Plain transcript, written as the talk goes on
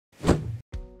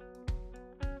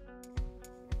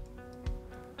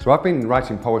So I've been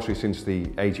writing poetry since the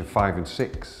age of 5 and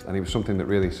 6, and it was something that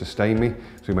really sustained me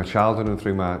through my childhood and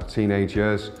through my teenage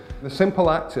years. The simple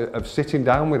act of sitting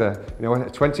down with a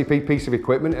 20p piece of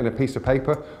equipment and a piece of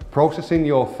paper, processing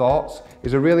your thoughts,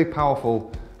 is a really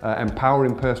powerful,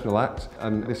 empowering personal act.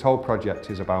 And this whole project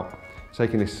is about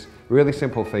taking this really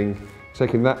simple thing,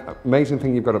 taking that amazing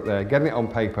thing you've got up there, getting it on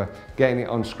paper, getting it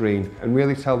on screen, and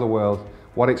really tell the world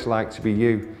what it's like to be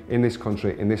you in this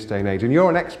country, in this day and age. And you're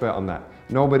an expert on that.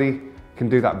 Nobody can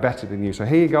do that better than you. So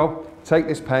here you go, take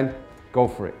this pen, go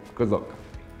for it. Good luck.